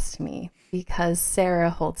holds fast to me. Because Sarah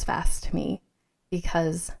holds fast to me.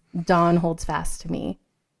 Because Dawn holds fast to me.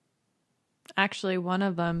 Actually, one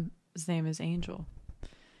of them, his name is Angel,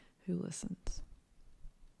 who listens.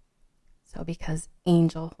 So because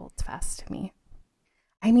Angel holds fast to me.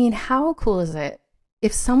 I mean, how cool is it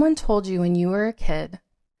if someone told you when you were a kid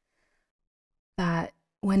that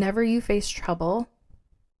whenever you face trouble,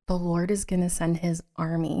 the Lord is going to send his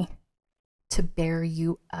army to bear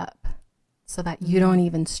you up so that you don't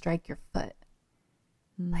even strike your foot?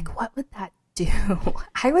 Like, what would that do?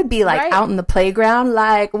 I would be like out in the playground,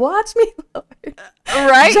 like, watch me, Lord.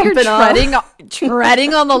 Right? You're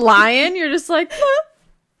treading on the lion. You're just like,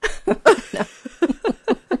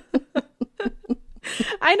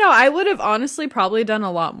 I know. I would have honestly probably done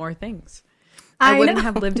a lot more things. I wouldn't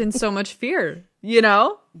have lived in so much fear, you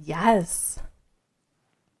know? Yes.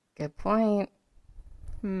 Good point.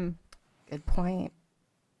 Good point.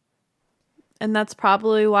 And that's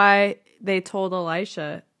probably why they told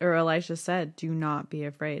Elisha, or Elisha said, do not be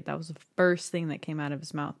afraid. That was the first thing that came out of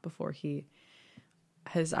his mouth before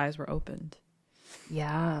his eyes were opened.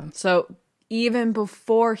 Yeah. So even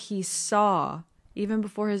before he saw, even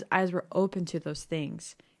before his eyes were open to those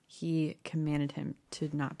things, he commanded him to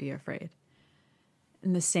not be afraid.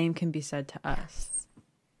 And the same can be said to us.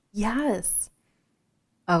 Yes.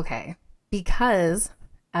 Okay. Because,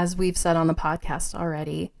 as we've said on the podcast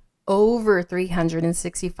already, over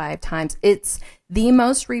 365 times, it's the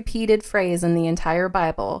most repeated phrase in the entire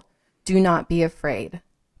Bible. Do not be afraid.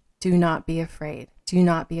 Do not be afraid. Do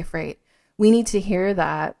not be afraid. We need to hear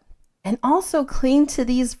that and also cling to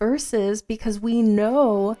these verses because we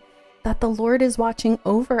know that the Lord is watching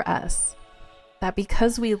over us. That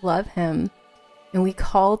because we love him and we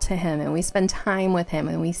call to him and we spend time with him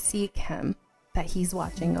and we seek him, that he's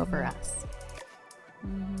watching over us.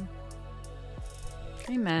 Mm-hmm.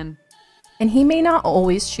 Amen. And he may not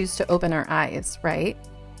always choose to open our eyes, right?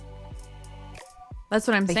 That's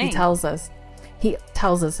what I'm saying. He tells us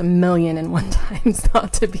 1,000,001 times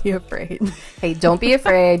not to be afraid. Hey, don't be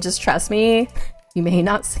afraid. Just trust me. You may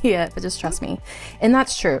not see it, but just trust me. And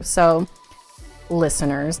that's true. So,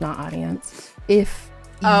 listeners, not audience,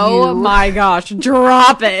 oh my gosh,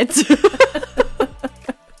 drop it.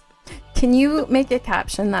 Can you make a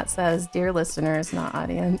caption that says, "Dear listeners, not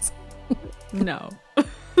audience"? No.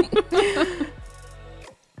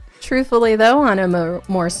 Truthfully, though, on a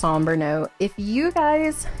more somber note, if you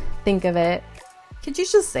guys think of it, could you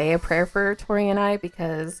just say a prayer for Tori and I?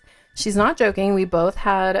 Because she's not joking. We both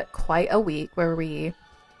had quite a week where we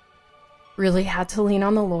really had to lean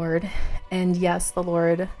on the Lord. And yes, the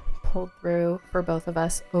Lord pulled through for both of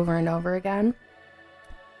us over and over again.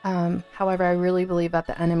 However, I really believe that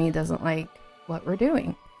the enemy doesn't like what we're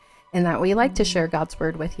doing, and that we like to share God's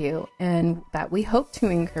word with you, and that we hope to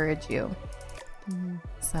encourage you.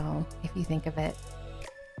 So if you think of it,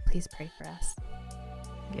 please pray for us.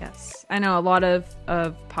 Yes. I know a lot of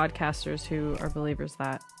podcasters who are believers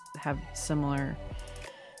that have similar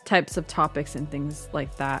types of topics and things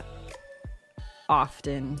like that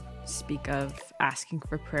often speak of asking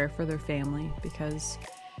for prayer for their family, because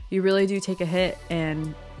you really do take a hit,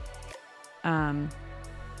 and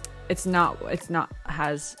it's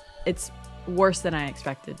worse than I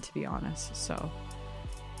expected, to be honest. So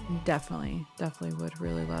definitely would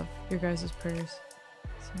really love your guys' prayers.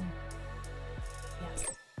 So yes,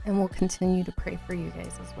 and we'll continue to pray for you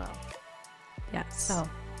guys as well. Yes. So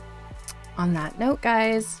on that note,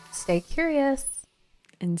 guys, stay curious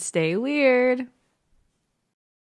and stay weird.